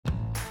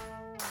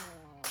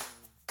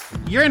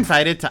You're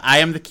invited to I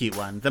Am the Cute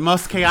One, the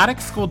most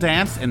chaotic school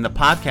dance in the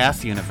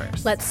podcast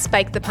universe. Let's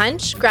spike the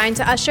punch, grind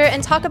to usher,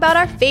 and talk about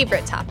our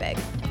favorite topic,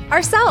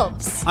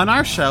 ourselves. On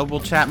our show,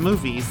 we'll chat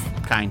movies,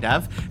 kind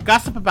of,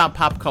 gossip about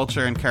pop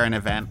culture and current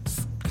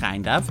events,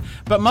 kind of,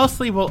 but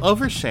mostly we'll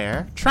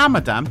overshare, trauma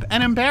dump,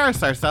 and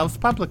embarrass ourselves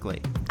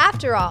publicly.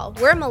 After all,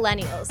 we're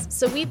millennials,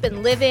 so we've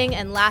been living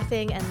and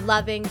laughing and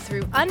loving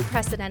through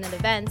unprecedented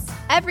events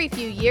every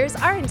few years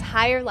our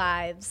entire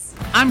lives.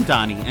 I'm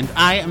Donnie, and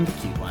I am the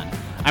cute one.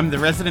 I'm the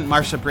resident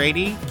Marsha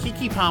Brady,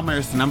 Keke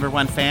Palmer's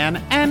 #1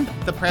 fan, and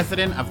the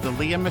president of the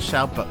Leah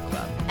Michelle Book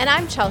Club. And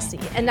I'm Chelsea,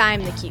 and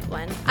I'm the cute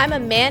one. I'm a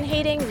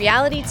man-hating,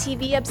 reality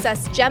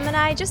TV-obsessed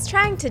Gemini just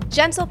trying to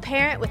gentle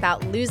parent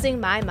without losing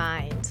my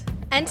mind.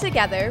 And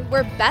together,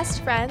 we're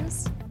best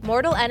friends,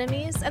 mortal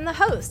enemies, and the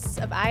hosts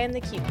of I Am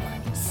the Cute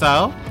One.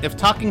 So, if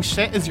talking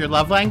shit is your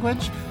love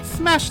language,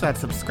 smash that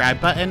subscribe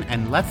button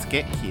and let's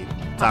get cute.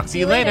 Talk to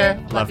you later.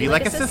 Love you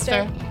like a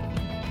sister.